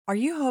Are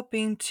you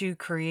hoping to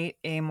create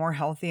a more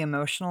healthy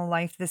emotional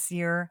life this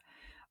year?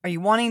 Are you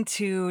wanting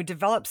to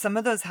develop some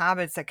of those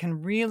habits that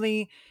can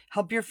really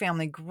help your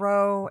family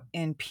grow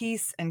in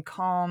peace and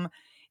calm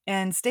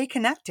and stay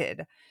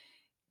connected?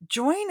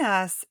 Join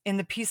us in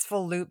the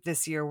peaceful loop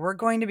this year. We're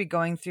going to be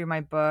going through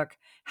my book,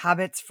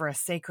 Habits for a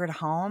Sacred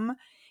Home.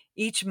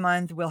 Each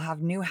month, we'll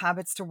have new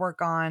habits to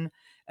work on,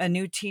 a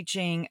new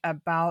teaching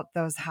about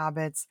those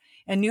habits,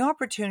 and new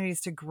opportunities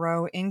to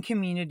grow in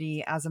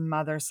community as a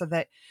mother so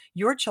that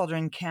your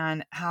children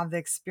can have the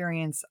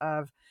experience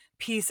of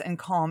peace and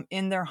calm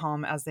in their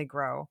home as they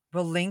grow.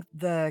 We'll link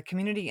the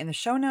community in the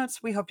show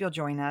notes. We hope you'll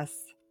join us.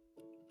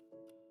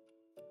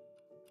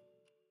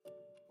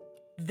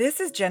 This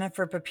is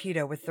Jennifer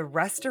Pepito with the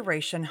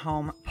Restoration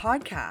Home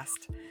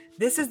podcast.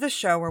 This is the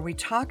show where we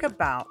talk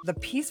about the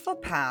peaceful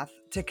path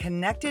to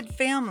connected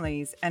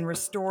families and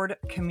restored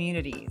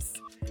communities.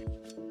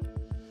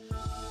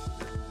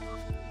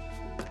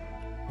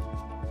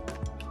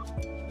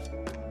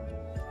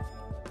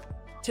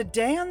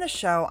 Today on the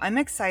show, I'm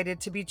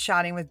excited to be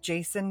chatting with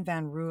Jason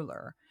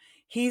VanRuler.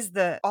 He's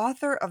the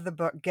author of the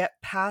book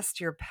Get Past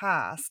Your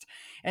Past,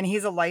 and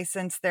he's a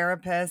licensed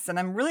therapist. And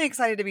I'm really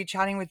excited to be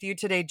chatting with you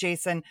today,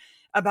 Jason,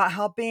 about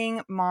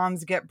helping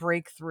moms get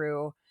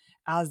breakthrough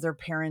as they're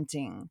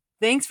parenting.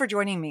 Thanks for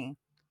joining me.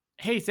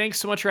 Hey, thanks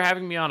so much for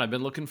having me on. I've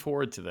been looking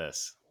forward to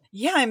this.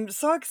 Yeah, I'm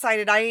so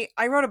excited. I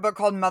wrote a book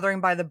called Mothering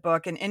by the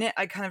Book, and in it,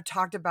 I kind of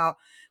talked about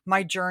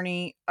my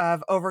journey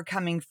of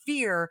overcoming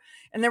fear.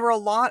 And there were a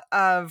lot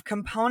of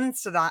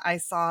components to that. I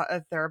saw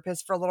a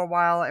therapist for a little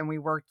while, and we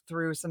worked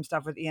through some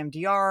stuff with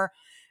EMDR.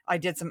 I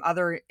did some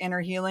other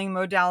inner healing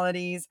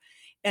modalities.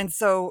 And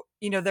so,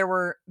 there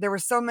were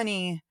so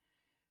many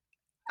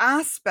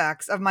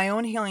aspects of my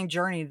own healing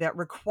journey that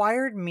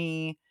required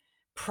me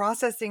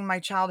processing my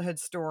childhood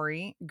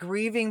story,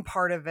 grieving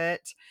part of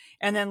it,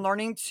 and then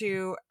learning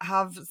to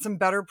have some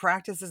better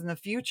practices in the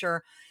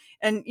future.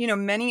 And,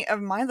 many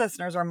of my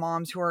listeners are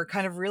moms who are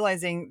kind of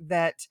realizing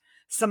that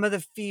some of the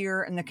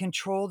fear and the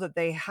control that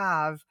they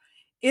have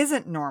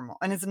isn't normal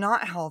and it's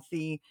not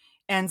healthy.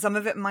 And some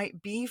of it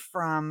might be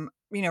from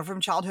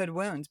childhood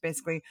wounds,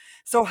 basically.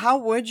 So, how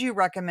would you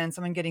recommend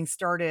someone getting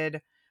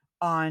started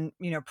on,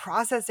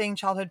 processing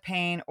childhood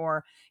pain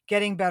or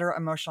getting better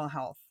emotional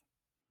health?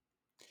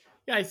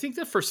 Yeah, I think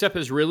the first step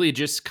is really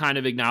just kind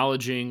of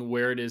acknowledging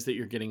where it is that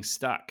you're getting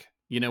stuck.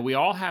 We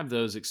all have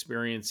those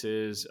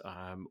experiences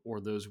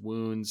or those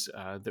wounds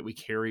that we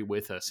carry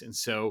with us. And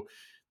so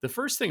the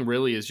first thing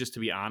really is just to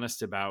be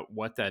honest about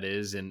what that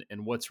is and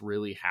what's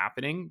really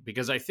happening.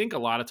 Because I think a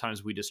lot of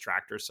times we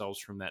distract ourselves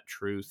from that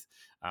truth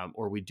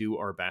or we do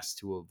our best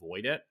to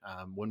avoid it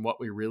when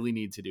what we really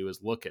need to do is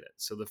look at it.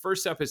 So the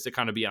first step is to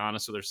kind of be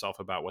honest with yourself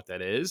about what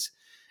that is.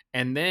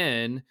 And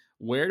then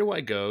where do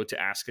I go to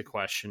ask a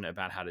question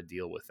about how to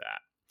deal with that?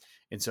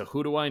 And so,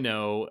 who do I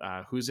know?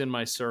 Who's in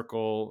my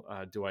circle?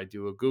 Do I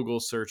do a Google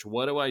search?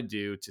 What do I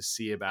do to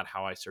see about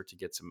how I start to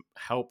get some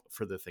help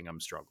for the thing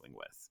I'm struggling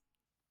with?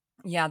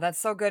 Yeah, that's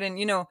so good. And,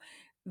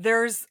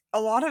 there's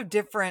a lot of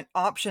different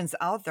options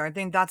out there. I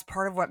think that's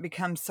part of what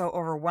becomes so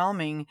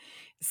overwhelming.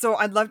 So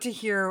I'd love to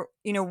hear,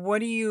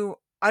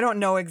 I don't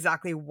know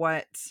exactly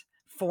what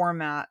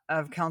format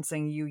of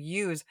counseling you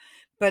use,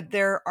 but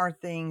there are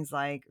things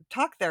like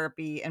talk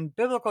therapy and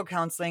biblical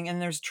counseling, and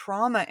there's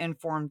trauma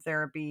informed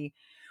therapy.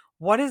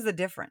 What is the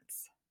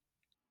difference?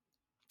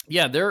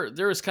 Yeah,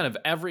 there is kind of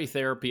every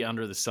therapy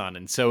under the sun,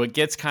 and so it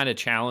gets kind of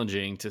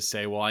challenging to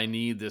say, well, I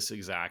need this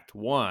exact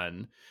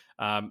one.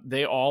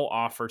 They all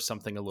offer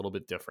something a little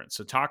bit different.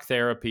 So talk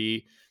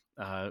therapy,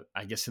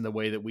 I guess in the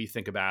way that we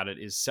think about it,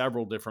 is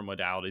several different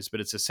modalities, but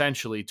it's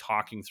essentially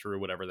talking through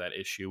whatever that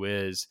issue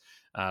is,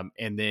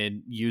 and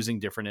then using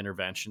different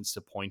interventions to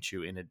point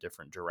you in a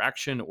different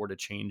direction or to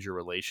change your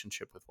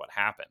relationship with what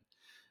happened.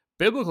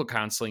 Biblical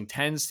counseling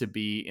tends to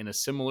be in a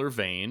similar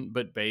vein,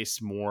 but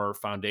based more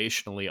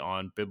foundationally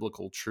on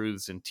biblical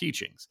truths and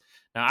teachings.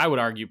 Now, I would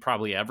argue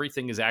probably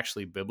everything is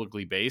actually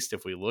biblically based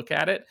if we look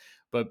at it,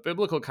 but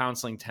biblical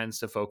counseling tends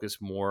to focus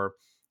more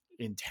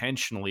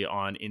intentionally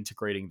on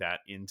integrating that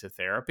into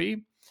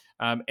therapy.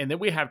 And then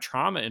we have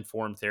trauma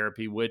informed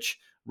therapy, which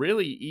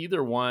really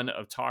either one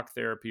of talk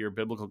therapy or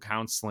biblical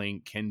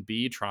counseling can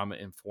be trauma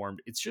informed.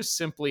 It's just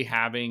simply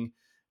having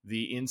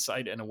the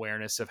insight and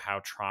awareness of how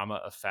trauma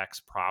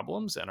affects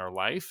problems in our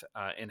life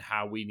and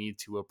how we need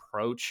to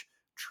approach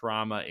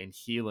trauma and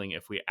healing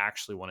if we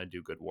actually want to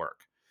do good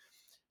work.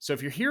 So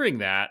if you're hearing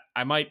that,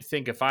 I might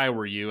think if I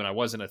were you and I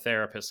wasn't a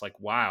therapist, like,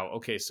 wow,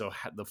 okay, so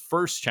the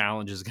first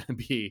challenge is going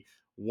to be,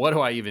 what do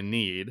I even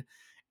need?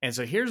 And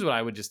so here's what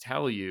I would just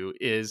tell you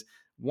is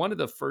one of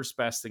the first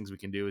best things we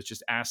can do is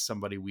just ask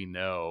somebody we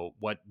know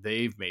what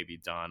they've maybe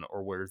done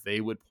or where they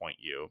would point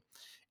you,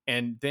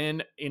 and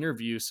then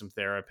interview some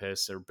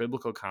therapists or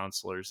biblical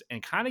counselors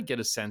and kind of get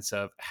a sense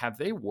of, have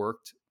they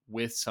worked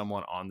with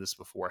someone on this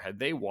before? Had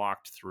they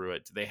walked through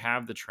it? Do they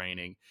have the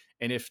training?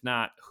 And if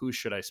not, who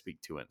should I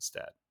speak to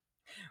instead?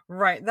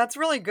 Right. That's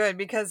really good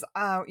because,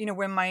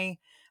 when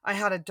I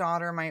had a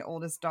daughter, my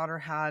oldest daughter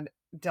had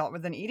dealt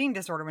with an eating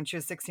disorder when she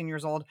was 16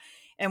 years old.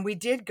 And we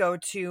did go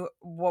to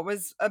what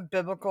was a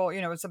biblical,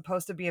 it was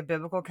supposed to be a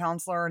biblical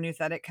counselor, a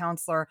nuthetic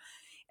counselor.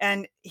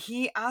 And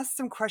he asked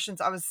some questions.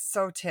 I was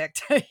so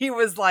ticked. He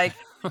was like,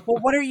 "Well,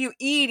 what are you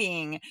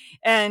eating?"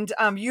 And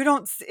you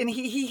don't. And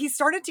he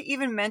started to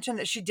even mention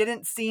that she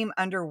didn't seem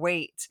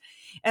underweight.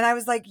 And I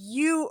was like,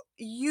 you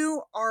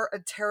are a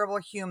terrible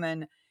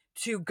human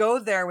to go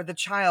there with a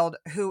child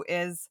who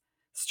is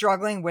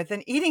struggling with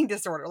an eating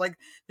disorder. Like,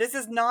 this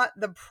is not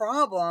the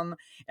problem.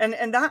 And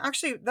that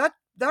actually that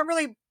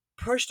really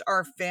pushed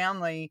our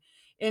family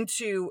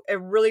into a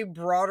really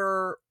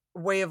broader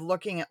way of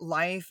looking at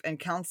life and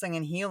counseling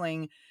and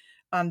healing.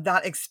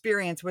 That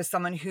experience with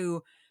someone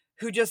who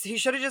just he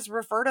should have just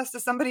referred us to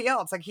somebody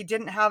else. Like, he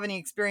didn't have any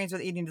experience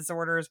with eating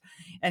disorders,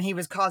 and he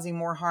was causing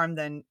more harm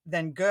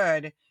than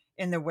good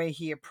in the way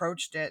he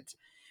approached it.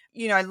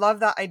 I love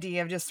that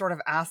idea of just sort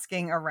of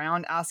asking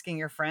around, asking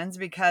your friends,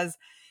 because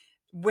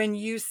when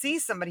you see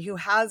somebody who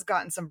has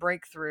gotten some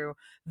breakthrough,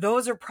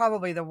 those are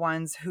probably the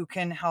ones who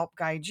can help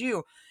guide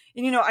you.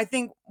 And, I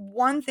think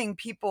one thing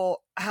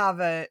people have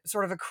a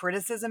sort of a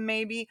criticism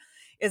maybe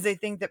is they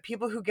think that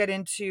people who get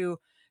into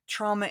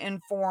trauma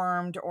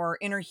informed or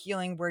inner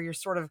healing, where you're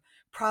sort of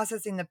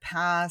processing the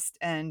past,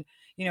 and,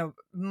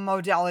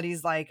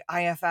 modalities like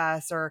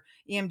IFS or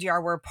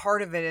EMDR, where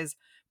part of it is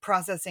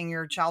processing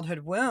your childhood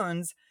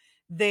wounds,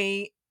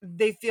 they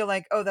feel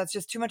like, oh, that's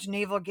just too much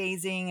navel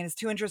gazing and it's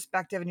too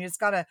introspective, and you just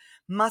got to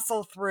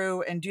muscle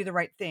through and do the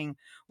right thing.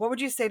 What would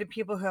you say to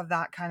people who have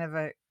that kind of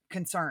a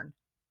concern?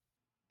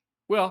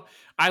 Well,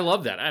 I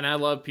love that, and I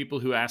love people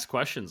who ask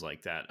questions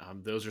like that.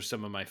 Those are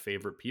some of my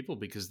favorite people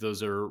because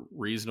those are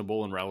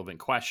reasonable and relevant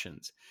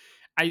questions.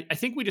 I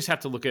think we just have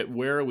to look at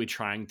where are we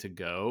trying to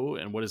go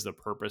and what is the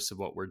purpose of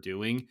what we're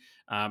doing.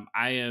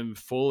 I am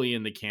fully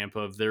in the camp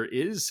of there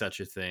is such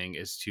a thing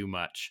as too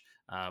much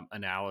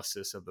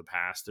analysis of the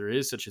past. There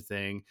is such a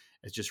thing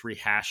as just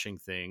rehashing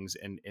things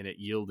and it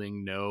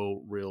yielding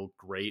no real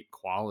great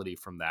quality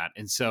from that.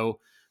 And so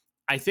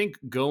I think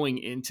going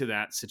into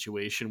that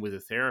situation with a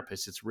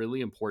therapist, it's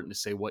really important to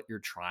say what you're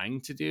trying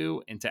to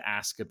do and to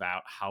ask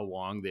about how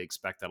long they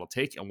expect that'll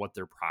take and what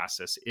their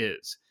process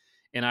is.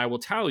 And I will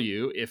tell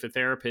you, if a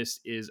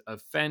therapist is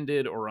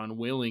offended or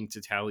unwilling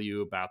to tell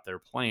you about their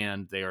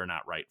plan, they are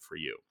not right for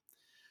you.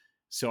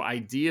 So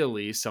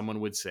ideally, someone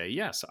would say,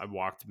 yes, I've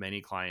walked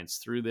many clients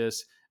through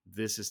this.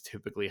 This is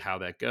typically how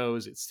that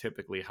goes. It's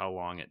typically how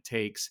long it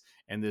takes.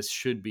 And this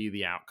should be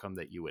the outcome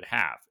that you would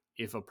have.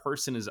 If a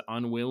person is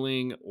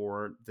unwilling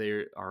or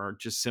they are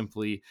just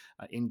simply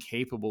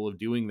incapable of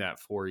doing that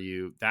for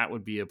you, that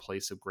would be a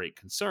place of great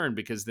concern,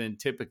 because then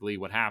typically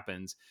what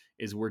happens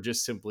is we're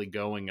just simply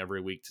going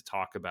every week to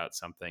talk about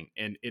something.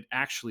 And it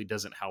actually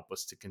doesn't help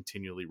us to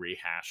continually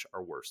rehash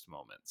our worst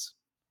moments.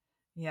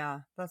 Yeah,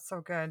 that's so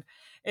good.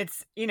 It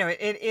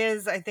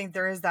is, I think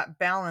there is that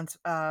balance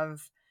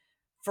of,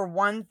 for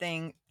one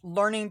thing,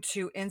 learning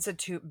to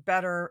institute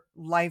better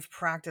life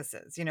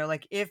practices.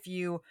 Like, if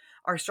you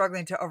are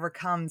struggling to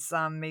overcome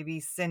some maybe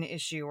sin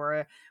issue,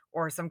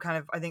 or some kind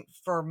of, I think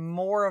for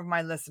more of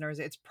my listeners,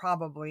 it's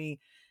probably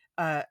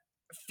uh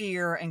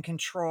fear and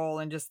control,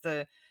 and just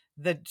the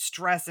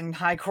stress and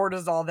high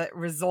cortisol that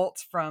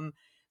results from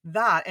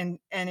that. And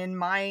in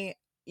my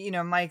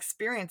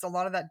experience, a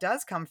lot of that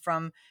does come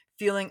from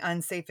feeling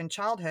unsafe in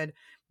childhood.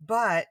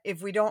 But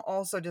if we don't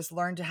also just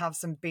learn to have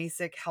some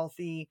basic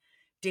healthy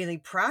daily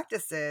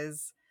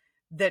practices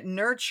that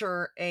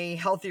nurture a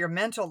healthier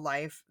mental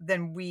life,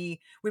 then we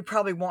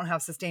probably won't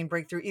have sustained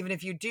breakthrough, even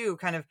if you do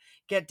kind of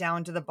get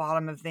down to the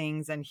bottom of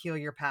things and heal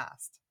your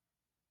past.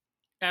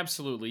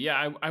 Absolutely.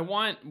 Yeah. I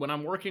want, when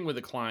I'm working with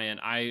a client,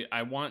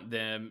 I want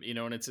them,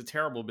 and it's a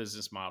terrible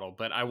business model,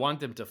 but I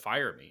want them to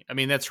fire me. I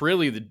mean, that's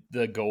really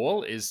the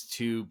goal, is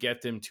to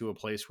get them to a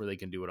place where they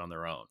can do it on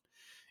their own,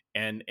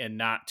 and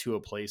not to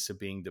a place of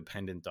being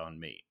dependent on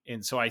me.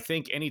 And so I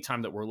think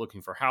anytime that we're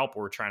looking for help,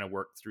 or we're trying to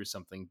work through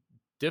something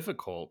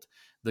difficult,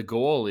 the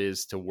goal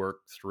is to work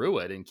through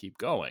it and keep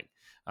going,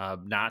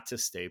 not to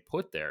stay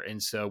put there.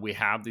 And so we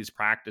have these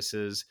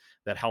practices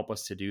that help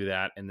us to do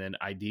that. And then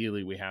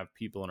ideally, we have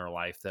people in our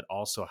life that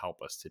also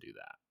help us to do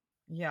that.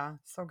 Yeah,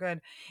 so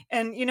good.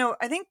 And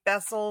I think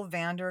Bessel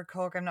van der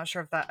Kolk, I'm not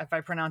sure if I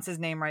pronounce his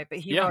name right, but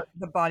he Yeah. wrote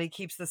The Body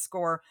Keeps the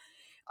Score.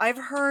 I've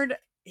heard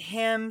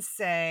him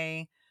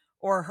say,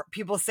 or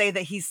people say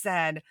that he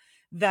said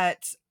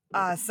that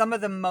some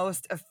of the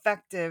most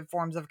effective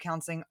forms of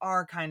counseling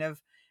are kind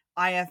of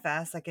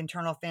IFS, like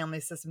internal family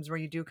systems, where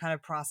you do kind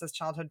of process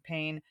childhood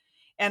pain,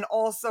 and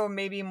also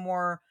maybe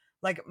more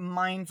like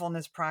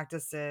mindfulness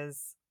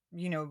practices,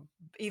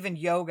 even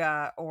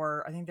yoga,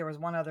 or I think there was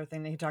one other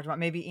thing that he talked about,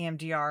 maybe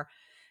EMDR.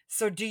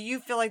 So do you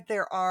feel like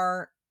there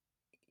are,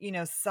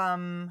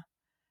 some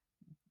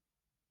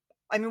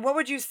I mean, what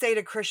would you say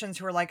to Christians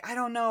who are like, "I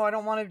don't know, I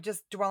don't wanna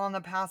just dwell on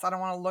the past, I don't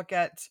wanna look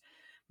at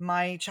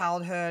my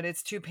childhood,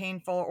 it's too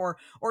painful,"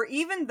 or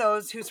even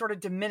those who sort of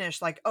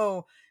diminish, like,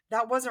 "Oh,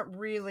 that wasn't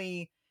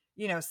really,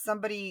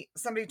 somebody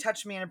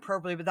touched me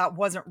inappropriately, but that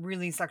wasn't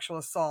really sexual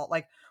assault."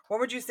 Like, what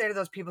would you say to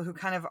those people who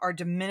kind of are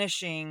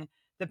diminishing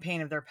the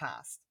pain of their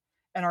past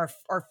and are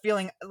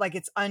feeling like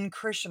it's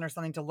unchristian or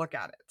something to look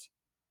at it.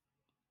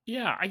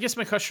 Yeah, I guess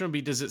my question would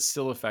be, does it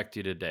still affect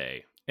you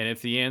today? And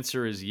if the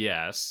answer is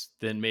yes,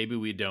 then maybe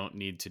we don't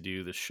need to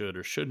do the should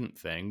or shouldn't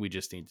thing. We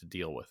just need to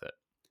deal with it.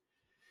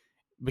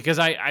 Because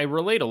I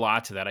relate a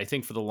lot to that. I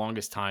think for the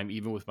longest time,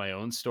 even with my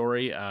own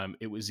story,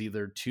 it was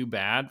either too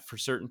bad for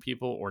certain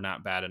people or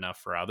not bad enough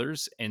for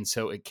others. And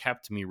so it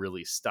kept me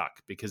really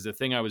stuck because the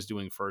thing I was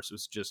doing first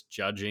was just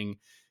judging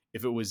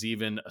if it was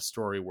even a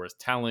story worth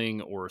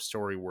telling or a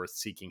story worth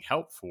seeking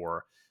help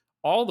for,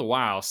 all the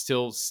while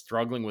still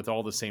struggling with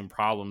all the same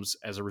problems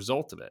as a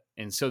result of it.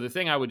 And so the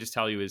thing I would just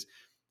tell you is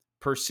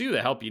pursue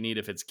the help you need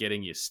if it's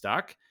getting you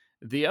stuck.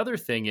 The other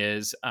thing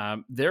is,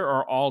 there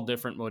are all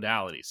different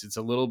modalities. It's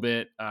a little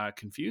bit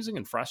confusing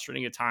and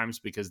frustrating at times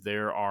because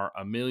there are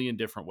a million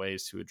different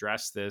ways to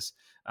address this.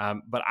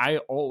 But I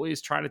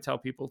always try to tell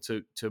people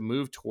to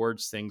move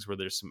towards things where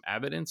there's some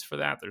evidence for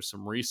that. There's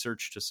some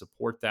research to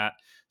support that.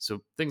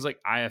 So things like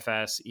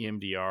IFS,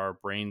 EMDR,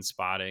 brain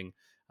spotting.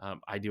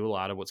 I do a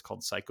lot of what's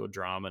called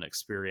psychodrama and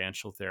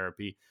experiential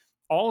therapy.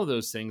 All of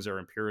those things are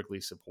empirically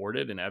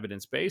supported and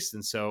evidence based,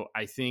 and so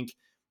I think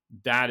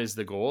that is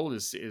the goal,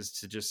 is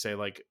to just say,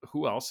 like,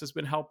 who else has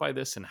been helped by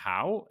this and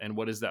how and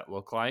what does that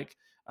look like.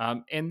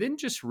 And then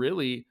just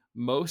really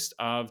most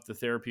of the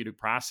therapeutic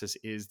process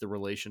is the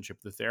relationship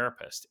with the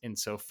therapist, and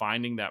so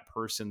finding that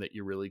person that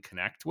you really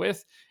connect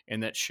with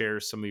and that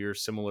shares some of your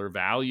similar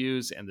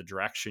values and the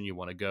direction you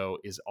want to go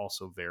is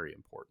also very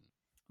important.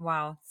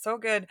 Wow, so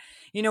good.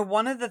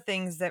 One of the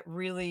things that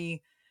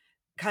really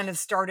kind of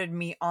started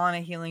me on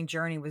a healing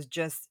journey was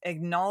just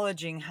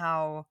acknowledging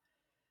how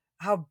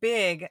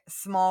big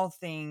small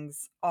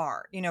things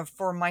are.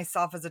 For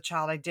myself as a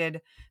child, I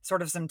did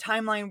sort of some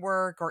timeline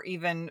work, or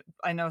even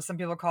I know some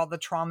people call it the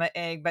trauma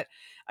egg, but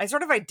I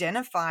sort of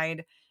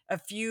identified a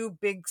few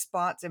big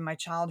spots in my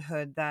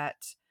childhood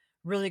that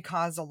really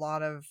caused a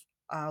lot of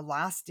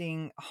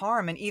lasting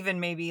harm, and even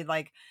maybe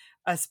like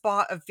a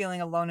spot of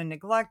feeling alone and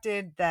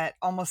neglected that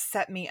almost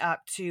set me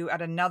up to,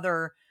 at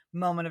another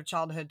moment of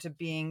childhood, to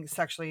being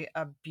sexually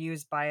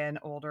abused by an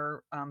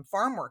older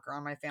farm worker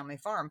on my family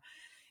farm.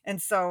 And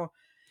so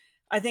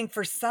I think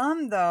for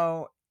some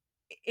though,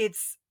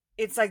 it's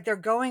it's like they're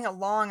going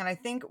along, and I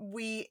think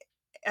we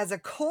as a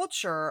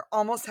culture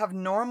almost have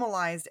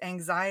normalized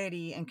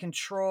anxiety and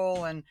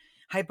control and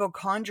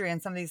hypochondria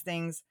and some of these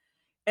things,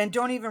 and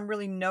don't even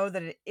really know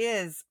that it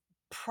is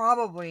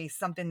probably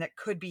something that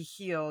could be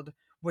healed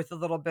with a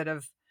little bit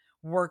of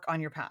work on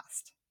your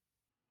past.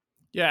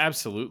 Yeah,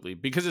 absolutely.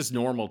 Because it's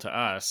normal to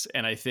us.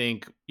 And I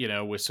think,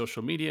 with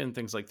social media and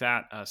things like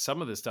that,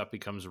 some of this stuff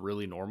becomes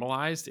really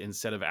normalized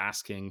instead of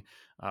asking,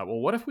 well,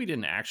 what if we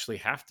didn't actually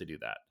have to do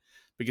that?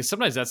 Because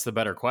sometimes that's the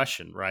better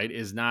question, right?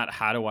 Is not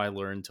how do I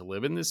learn to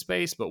live in this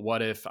space, but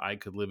what if I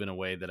could live in a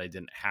way that I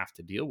didn't have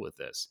to deal with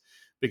this?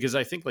 Because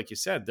I think, like you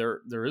said,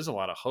 there is a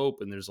lot of hope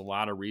and there's a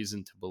lot of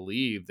reason to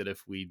believe that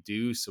if we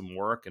do some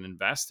work and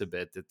invest a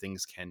bit, that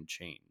things can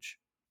change.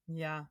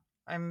 Yeah.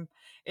 I'm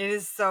It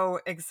is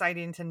so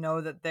exciting to know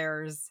that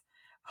there's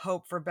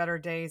hope for better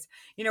days.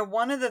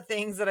 One of the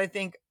things that I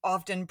think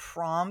often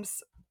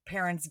prompts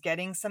parents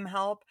getting some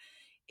help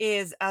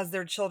is as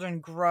their children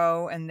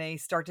grow and they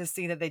start to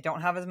see that they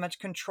don't have as much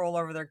control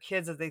over their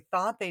kids as they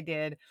thought they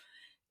did,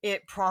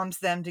 it prompts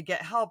them to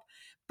get help.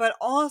 But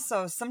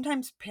also,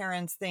 sometimes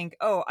parents think,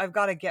 "Oh, I've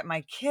gotta get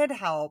my kid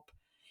help,"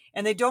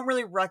 and they don't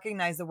really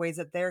recognize the ways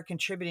that they're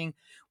contributing.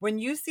 When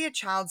you see a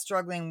child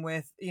struggling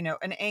with,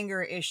 an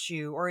anger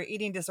issue or an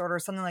eating disorder or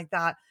something like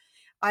that,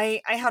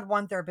 I had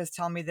one therapist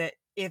tell me that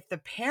if the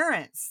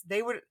parents,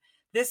 they would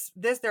this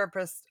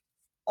therapist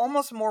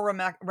almost more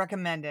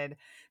recommended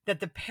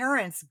that the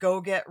parents go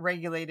get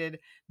regulated,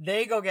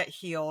 they go get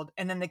healed,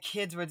 and then the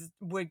kids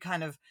would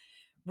kind of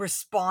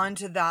respond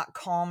to that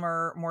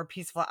calmer, more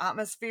peaceful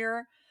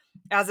atmosphere,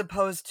 as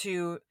opposed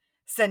to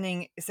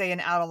sending, say, an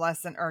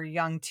adolescent or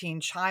young teen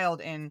child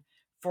in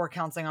for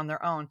counseling on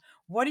their own.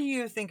 What do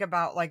you think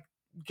about, like,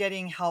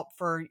 getting help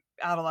for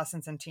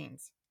adolescents and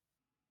teens?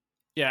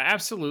 Yeah,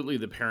 absolutely.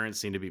 The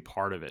parents need to be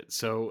part of it.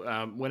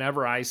 So,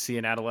 whenever I see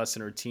an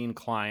adolescent or teen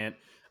client,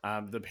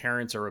 the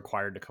parents are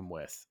required to come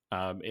with.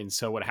 And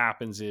so, what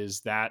happens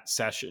is that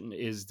session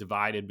is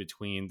divided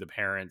between the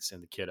parents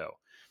and the kiddo.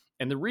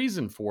 And the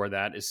reason for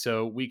that is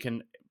so we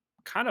can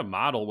kind of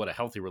model what a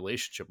healthy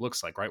relationship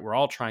looks like, right? We're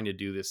all trying to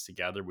do this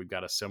together. We've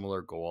got a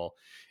similar goal.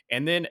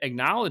 And then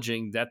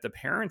acknowledging that the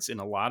parents, in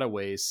a lot of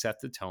ways, set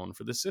the tone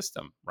for the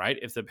system, right?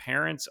 If the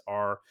parents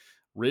are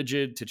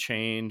rigid to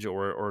change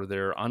or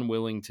they're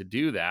unwilling to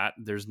do that,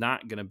 there's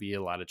not going to be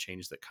a lot of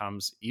change that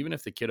comes, even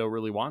if the kiddo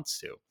really wants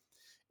to.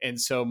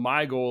 And so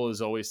my goal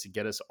is always to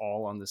get us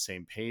all on the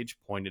same page,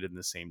 pointed in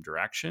the same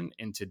direction.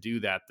 And to do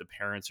that, the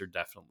parents are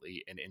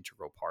definitely an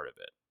integral part of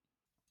it.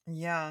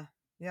 Yeah.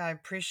 Yeah, I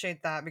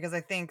appreciate that because I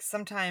think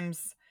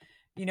sometimes,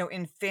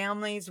 in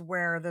families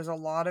where there's a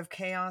lot of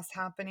chaos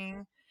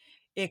happening,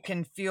 it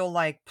can feel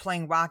like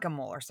playing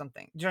whack-a-mole or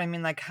something. Do you know what I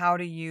mean? Like, how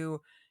do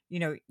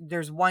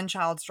there's one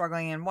child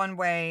struggling in one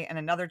way and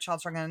another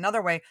child struggling in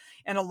another way,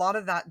 and a lot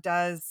of that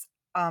does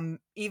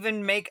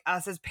even make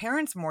us as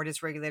parents more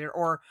dysregulated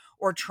or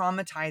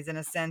traumatized in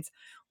a sense.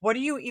 What do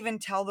you even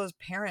tell those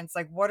parents?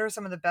 Like, what are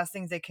some of the best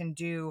things they can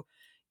do,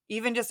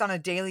 even just on a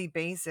daily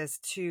basis,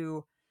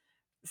 to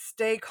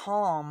stay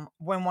calm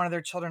when one of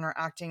their children are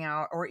acting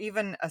out, or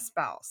even a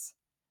spouse?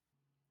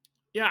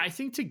 Yeah, I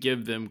think to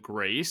give them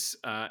grace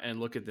and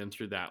look at them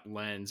through that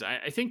lens.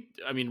 I think,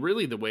 I mean,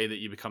 really, the way that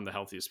you become the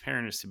healthiest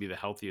parent is to be the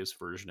healthiest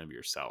version of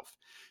yourself.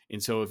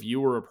 And so, if you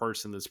were a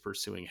person that's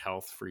pursuing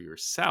health for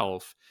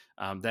yourself,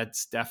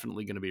 that's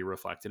definitely going to be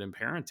reflected in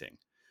parenting.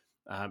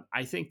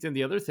 I think then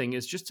the other thing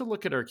is just to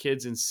look at our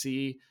kids and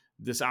see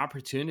this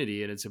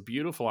opportunity, and it's a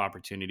beautiful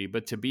opportunity,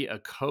 but to be a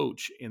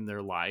coach in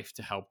their life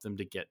to help them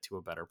to get to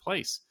a better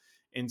place.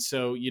 And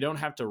so you don't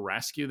have to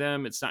rescue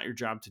them. It's not your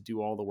job to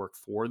do all the work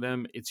for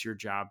them. It's your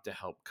job to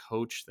help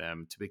coach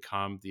them to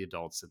become the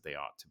adults that they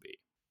ought to be.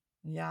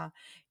 Yeah.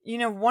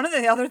 One of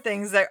the other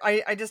things that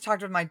I just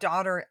talked with my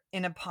daughter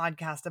in a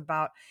podcast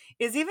about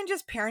is even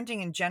just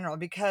parenting in general,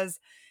 because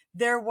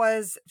there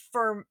was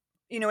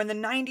in the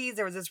 90s,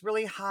 there was this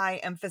really high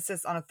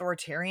emphasis on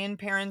authoritarian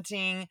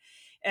parenting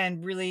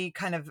and really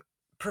kind of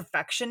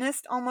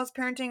perfectionist almost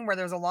parenting, where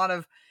there's a lot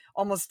of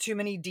almost too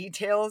many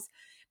details.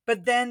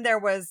 But then there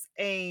was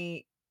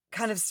a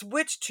kind of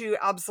switch to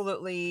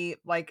absolutely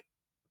like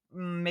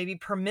maybe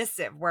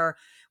permissive, where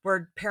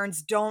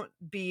parents don't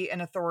be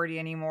an authority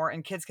anymore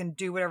and kids can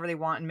do whatever they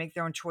want and make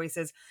their own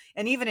choices.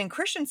 And even in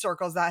Christian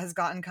circles, that has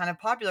gotten kind of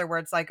popular, where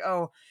it's like,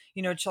 oh,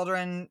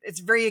 children,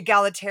 it's very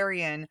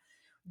egalitarian.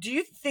 Do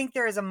you think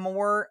there is a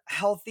more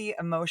healthy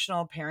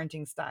emotional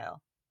parenting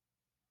style?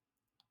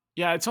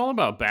 Yeah, it's all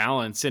about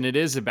balance, and it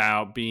is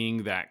about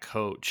being that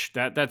coach.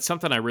 That's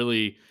something I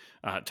really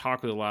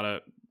talk with a lot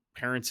of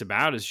parents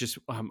about. Is just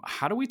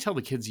how do we tell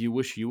the kids you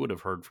wish you would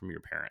have heard from your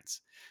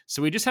parents?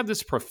 So we just have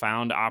this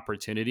profound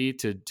opportunity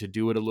to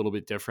do it a little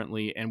bit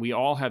differently, and we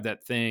all have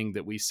that thing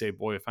that we say,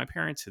 "Boy, if my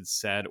parents had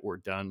said or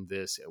done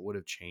this, it would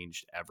have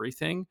changed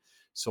everything."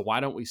 So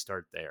why don't we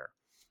start there?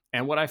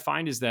 And what I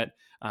find is that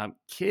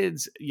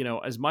kids,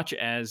 as much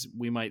as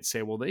we might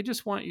say, "Well, they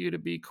just want you to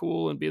be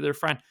cool and be their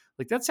friend,"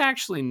 like that's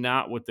actually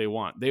not what they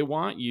want. They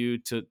want you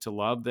to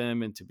love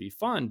them and to be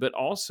fun, but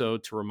also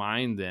to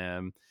remind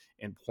them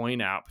and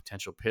point out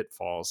potential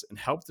pitfalls and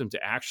help them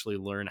to actually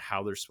learn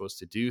how they're supposed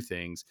to do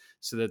things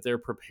so that they're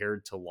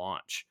prepared to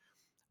launch.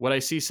 What I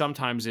see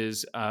sometimes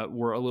is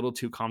we're a little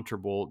too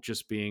comfortable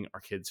just being our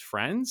kids'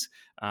 friends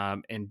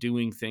and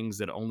doing things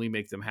that only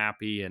make them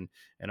happy and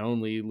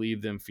only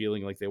leave them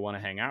feeling like they want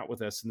to hang out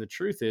with us. And the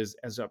truth is,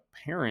 as a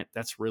parent,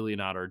 that's really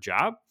not our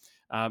job.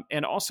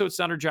 And also, it's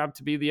not our job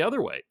to be the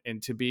other way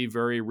and to be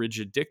very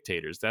rigid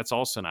dictators. That's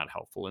also not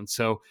helpful. And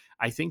so,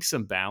 I think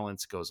some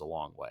balance goes a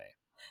long way.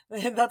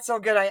 That's so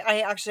good. I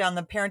actually, on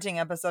the parenting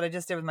episode I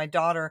just did with my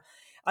daughter,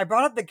 I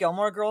brought up the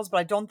Gilmore Girls, but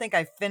I don't think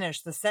I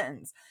finished the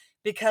sentence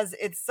because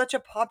it's such a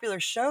popular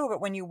show.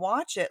 But when you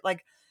watch it,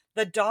 like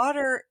the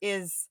daughter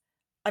is,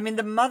 I mean,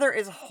 the mother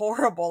is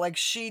horrible. Like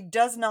she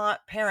does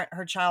not parent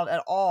her child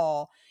at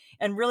all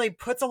and really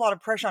puts a lot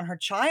of pressure on her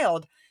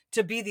child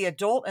to be the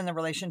adult in the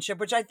relationship,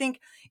 which I think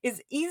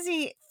is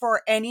easy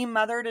for any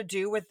mother to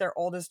do with their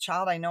oldest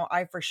child. I know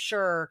I for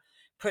sure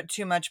put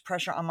too much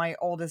pressure on my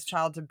oldest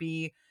child to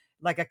be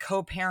like a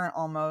co-parent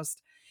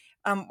almost.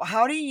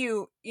 How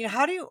do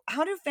how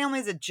do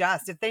families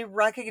adjust if they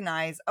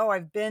recognize, oh,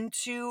 I've been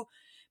too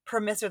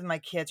permissive with my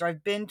kids, or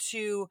I've been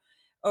too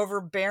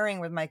overbearing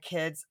with my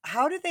kids?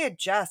 How do they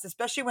adjust,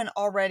 especially when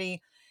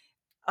already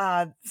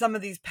some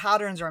of these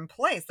patterns are in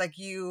place? Like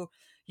you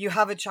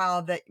have a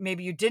child that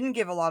maybe you didn't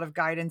give a lot of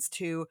guidance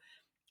to,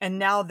 and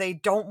now they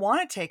don't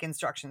want to take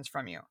instructions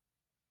from you.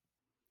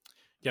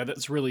 Yeah,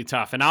 that's really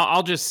tough. And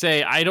I'll just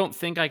say, I don't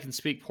think I can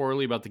speak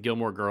poorly about the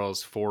Gilmore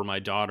Girls for my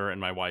daughter and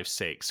my wife's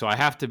sake. So I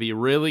have to be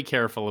really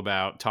careful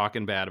about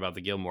talking bad about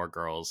the Gilmore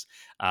Girls.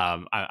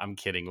 I'm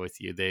kidding with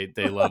you. They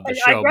love the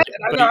I show, get it.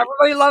 I know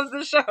everybody loves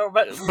the show,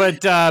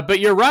 but but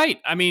you're right.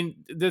 I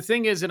mean, the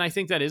thing is, and I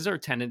think that is our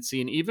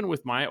tendency. And even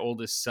with my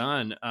oldest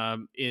son,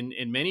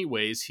 in many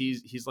ways,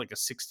 he's like a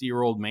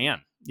 60-year-old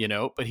man,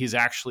 but he's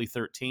actually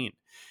 13.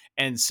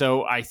 And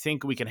so I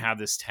think we can have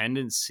this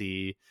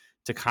tendency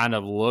to kind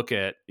of look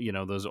at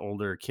those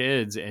older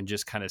kids and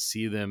just kind of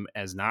see them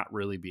as not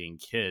really being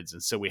kids.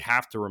 And so we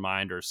have to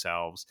remind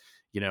ourselves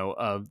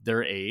of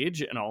their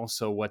age and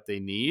also what they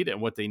need, and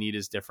what they need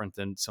is different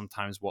than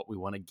sometimes what we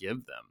want to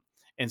give them.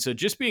 And so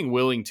just being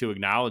willing to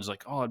acknowledge,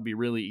 like, oh, it'd be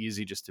really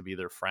easy just to be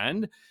their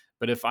friend,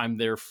 but if I'm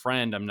their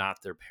friend, I'm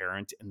not their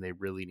parent, and they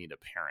really need a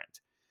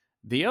parent.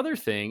 The other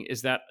thing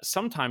is that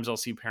sometimes I'll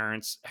see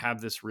parents have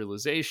this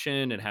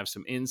realization and have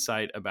some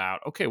insight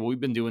about, okay, well, we've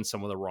been doing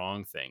some of the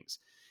wrong things.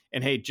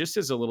 And hey, just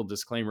as a little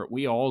disclaimer,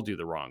 we all do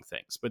the wrong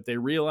things, but they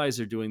realize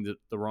they're doing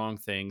the wrong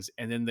things,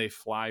 and then they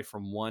fly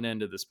from one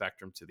end of the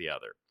spectrum to the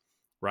other,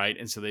 right?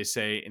 And so they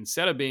say,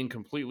 instead of being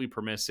completely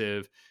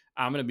permissive,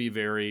 I'm going to be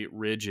very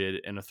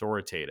rigid and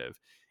authoritative.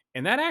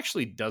 And that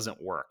actually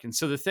doesn't work. And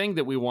so the thing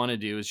that we want to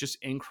do is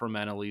just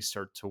incrementally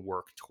start to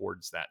work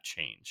towards that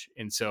change.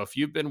 And so if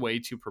you've been way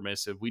too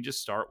permissive, we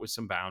just start with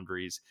some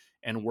boundaries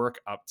and work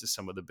up to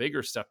some of the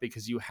bigger stuff,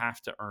 because you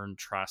have to earn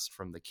trust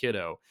from the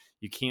kiddo.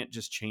 You can't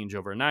just change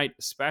overnight,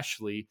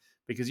 especially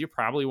because you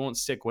probably won't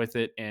stick with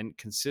it. And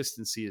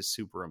consistency is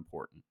super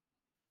important.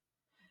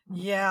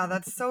 Yeah,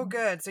 that's so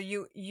good. So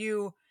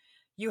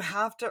you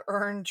have to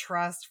earn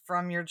trust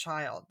from your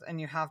child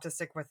and you have to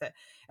stick with it.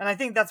 And I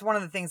think that's one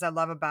of the things I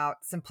love about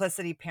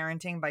Simplicity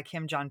Parenting by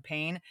Kim John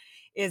Payne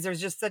is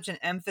there's just such an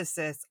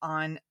emphasis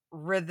on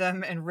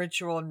rhythm and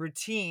ritual and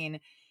routine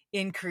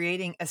in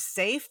creating a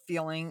safe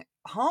feeling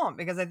home,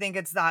 because I think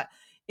it's that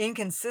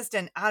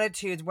inconsistent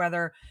attitudes,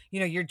 whether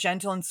you're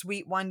gentle and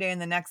sweet one day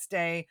and the next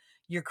day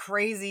you're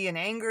crazy and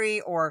angry,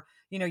 or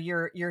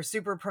you're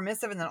super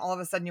permissive and then all of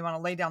a sudden you want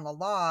to lay down the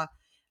law.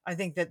 I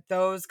think that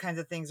those kinds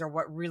of things are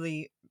what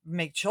really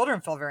make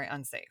children feel very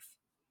unsafe.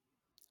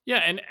 Yeah,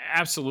 and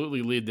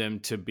absolutely lead them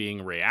to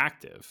being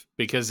reactive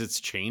because it's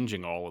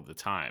changing all of the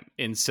time.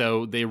 And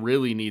so they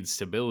really need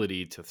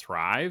stability to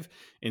thrive.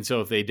 And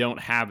so if they don't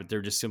have it,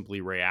 they're just simply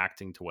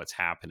reacting to what's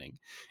happening.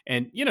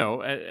 And,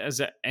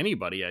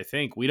 anybody, I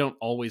think we don't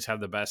always have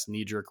the best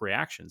knee jerk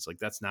reactions. Like,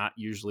 that's not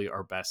usually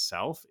our best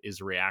self,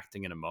 is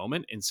reacting in a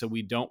moment. And so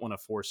we don't want to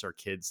force our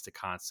kids to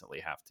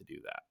constantly have to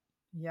do that.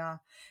 Yeah.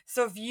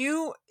 So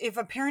if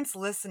a parent's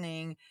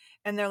listening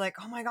and they're like,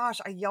 "Oh my gosh,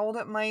 I yelled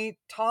at my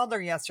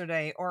toddler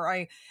yesterday," or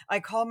I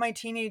called my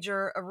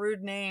teenager a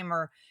rude name,"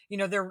 or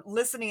they're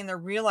listening and they're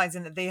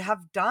realizing that they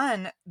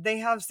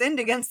have sinned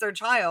against their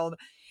child.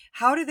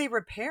 How do they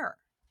repair?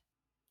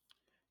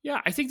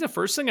 Yeah, I think the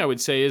first thing I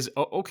would say is,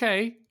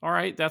 okay, all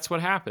right, that's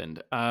what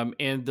happened.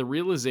 And the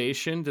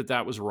realization that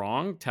that was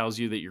wrong tells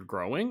you that you're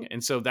growing.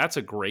 And so that's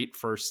a great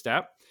first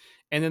step.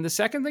 And then the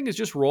second thing is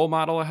just role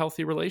model a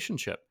healthy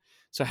relationship.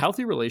 So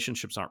healthy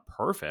relationships aren't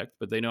perfect,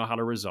 but they know how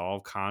to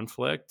resolve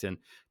conflict, and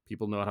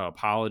people know how to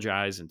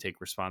apologize and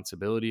take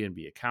responsibility and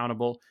be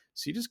accountable.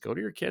 So you just go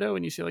to your kiddo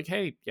and you say, like,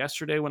 hey,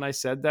 yesterday when I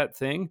said that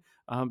thing,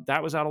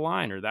 that was out of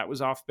line or that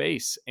was off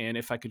base. And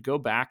if I could go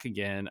back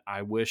again,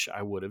 I wish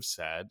I would have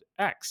said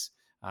X,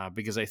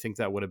 because I think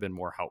that would have been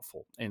more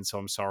helpful. And so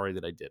I'm sorry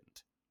that I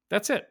didn't.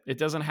 That's it. It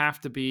doesn't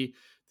have to be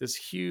this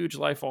huge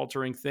life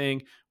altering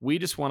thing. We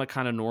just want to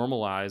kind of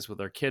normalize with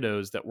our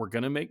kiddos that we're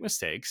going to make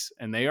mistakes,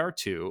 and they are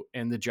too.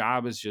 And the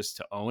job is just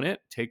to own it,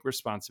 take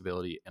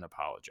responsibility, and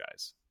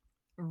apologize.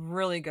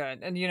 Really good.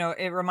 And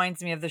it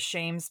reminds me of the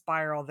shame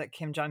spiral that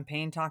Kim John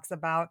Payne talks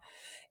about.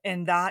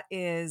 And that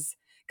is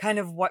kind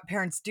of what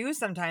parents do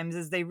sometimes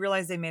is they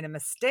realize they made a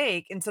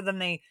mistake. And so then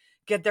they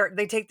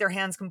take their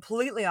hands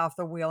completely off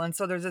the wheel. And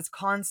so there's this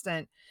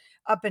constant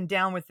up and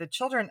down with the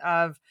children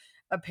of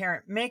a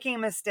parent making a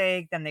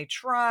mistake, then they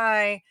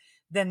try,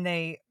 then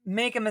they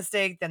make a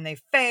mistake, then they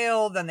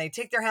fail, then they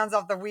take their hands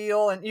off the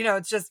wheel. And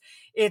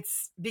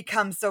it's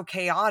become so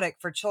chaotic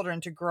for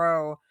children to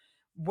grow.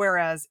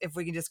 Whereas if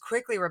we can just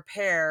quickly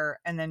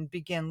repair and then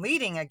begin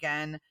leading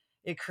again,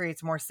 it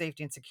creates more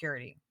safety and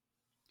security.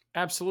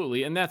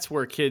 Absolutely. And that's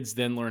where kids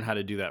then learn how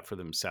to do that for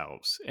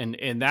themselves.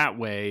 And that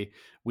way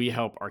we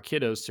help our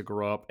kiddos to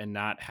grow up and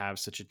not have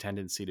such a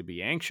tendency to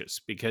be anxious,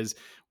 because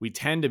we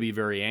tend to be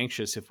very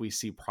anxious if we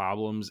see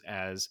problems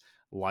as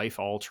life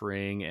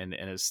altering and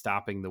as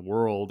stopping the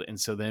world. And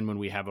so then when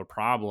we have a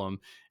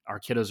problem, our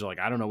kiddos are like,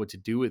 I don't know what to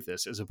do with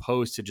this, as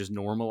opposed to just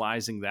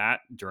normalizing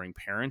that during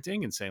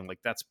parenting and saying,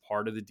 like, that's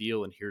part of the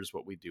deal. And here's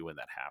what we do when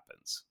that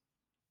happens.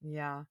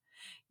 Yeah.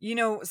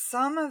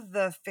 Some of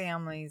the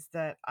families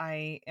that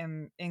I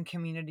am in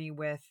community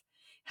with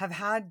have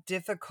had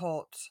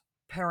difficult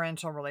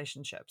parental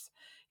relationships.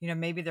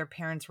 Maybe their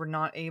parents were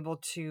not able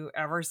to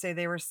ever say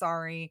they were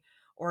sorry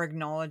or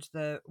acknowledge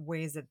the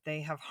ways that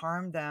they have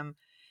harmed them.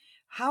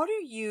 How do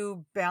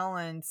you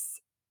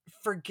balance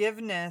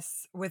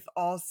forgiveness with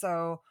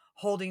also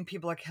holding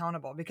people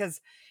accountable?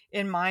 Because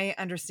in my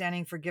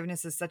understanding,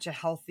 forgiveness is such a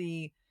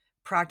healthy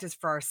practice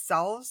for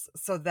ourselves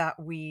so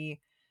that we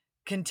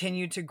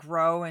continue to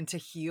grow and to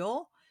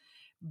heal.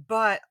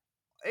 But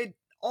it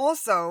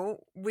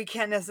also, we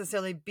can't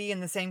necessarily be in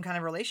the same kind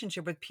of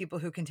relationship with people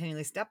who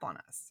continually step on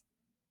us.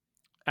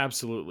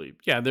 Absolutely.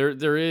 Yeah,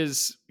 there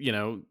is,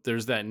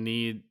 there's that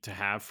need to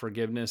have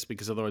forgiveness,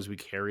 because otherwise we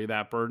carry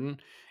that burden.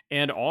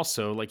 And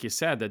also, like you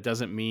said, that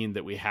doesn't mean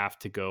that we have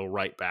to go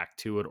right back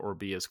to it or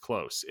be as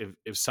close.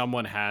 If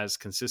someone has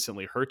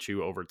consistently hurt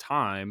you over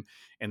time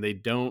and they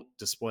don't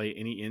display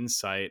any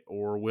insight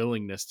or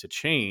willingness to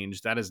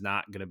change, that is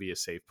not going to be a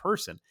safe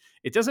person.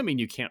 It doesn't mean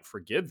you can't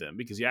forgive them,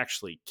 because you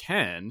actually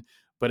can,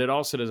 but it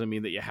also doesn't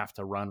mean that you have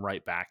to run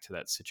right back to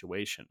that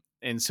situation.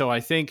 And so I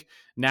think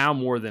now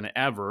more than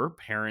ever,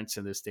 parents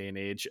in this day and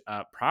age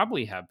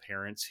probably have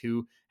parents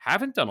who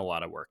haven't done a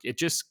lot of work. It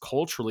just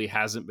culturally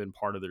hasn't been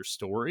part of their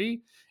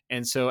story.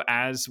 And so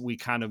as we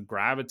kind of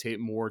gravitate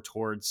more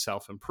towards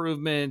self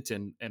improvement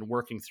and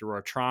working through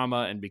our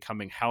trauma and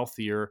becoming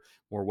healthier,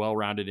 more well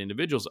rounded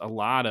individuals, a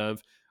lot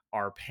of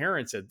our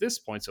parents at this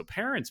point, so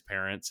parents'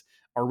 parents,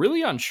 are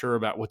really unsure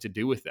about what to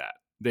do with that.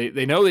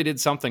 They know they did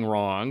something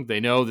wrong. They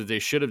know that they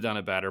should have done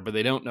it better, but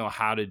they don't know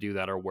how to do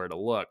that or where to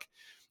look.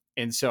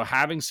 And so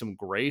having some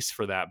grace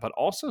for that, but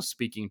also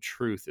speaking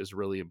truth is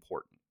really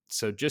important.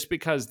 So just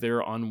because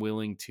they're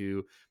unwilling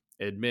to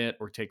admit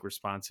or take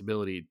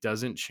responsibility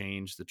doesn't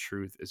change the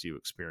truth as you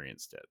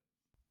experienced it.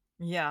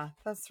 Yeah,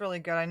 that's really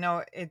good. I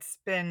know it's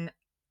been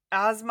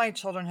as my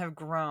children have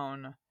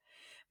grown,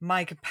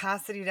 my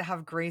capacity to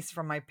have grace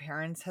from my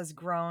parents has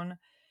grown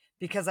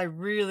because I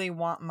really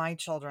want my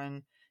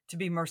children to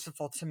be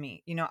merciful to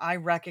me. You know, I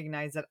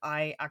recognize that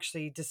I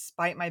actually,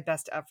 despite my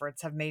best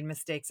efforts, have made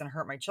mistakes and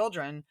hurt my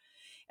children.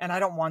 And I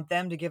don't want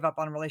them to give up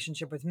on a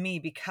relationship with me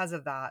because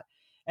of that.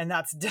 And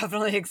that's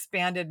definitely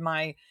expanded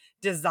my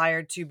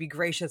desire to be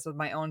gracious with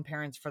my own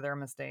parents for their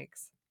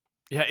mistakes.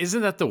 Yeah,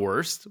 isn't that the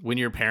worst when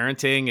you're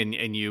parenting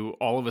and you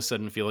all of a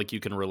sudden feel like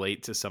you can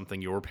relate to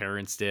something your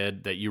parents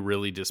did that you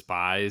really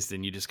despised,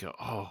 and you just go,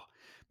 "Oh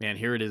man,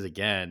 here it is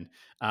again."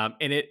 And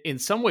it, in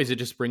some ways, it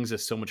just brings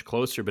us so much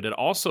closer, but it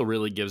also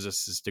really gives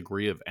us this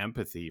degree of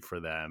empathy for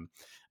them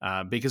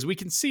because we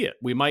can see it.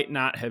 We might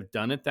not have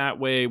done it that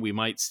way, we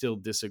might still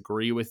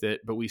disagree with it,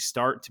 but we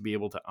start to be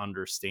able to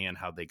understand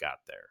how they got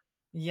there.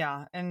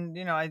 Yeah, and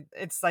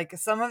it's like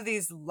some of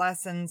these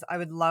lessons I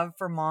would love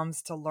for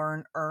moms to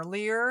learn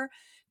earlier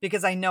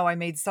because I know I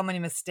made so many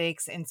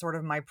mistakes in sort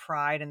of my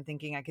pride and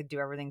thinking I could do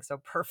everything so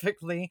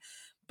perfectly.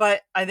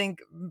 But I think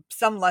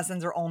some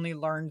lessons are only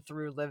learned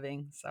through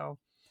living. So,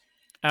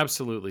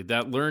 Absolutely.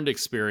 That learned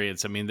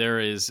experience. I mean, there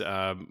is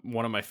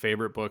one of my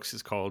favorite books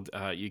is called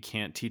You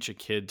Can't Teach a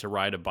Kid to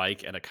Ride a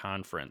Bike at a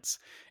Conference.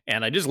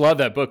 And I just love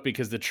that book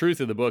because the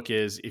truth of the book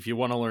is if you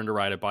want to learn to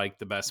ride a bike,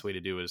 the best way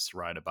to do it is to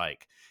ride a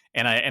bike.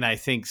 And I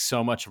think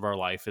so much of our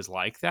life is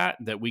like that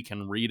we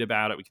can read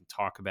about it, we can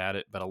talk about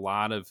it, but a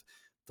lot of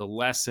the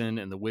lesson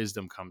and the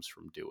wisdom comes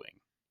from doing.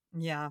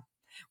 yeah.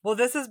 Well,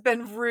 this has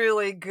been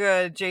really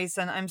good,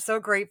 Jason. I'm so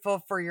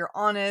grateful for your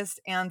honest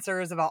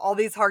answers about all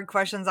these hard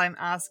questions I'm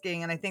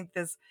asking. And I think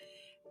this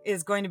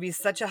is going to be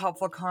such a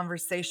helpful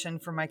conversation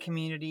for my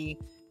community.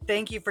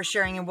 Thank you for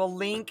sharing, and we'll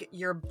link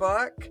your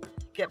book,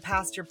 Get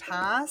Past Your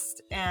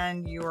Past,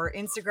 and your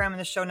Instagram in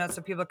the show notes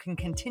so people can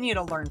continue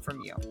to learn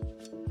from you.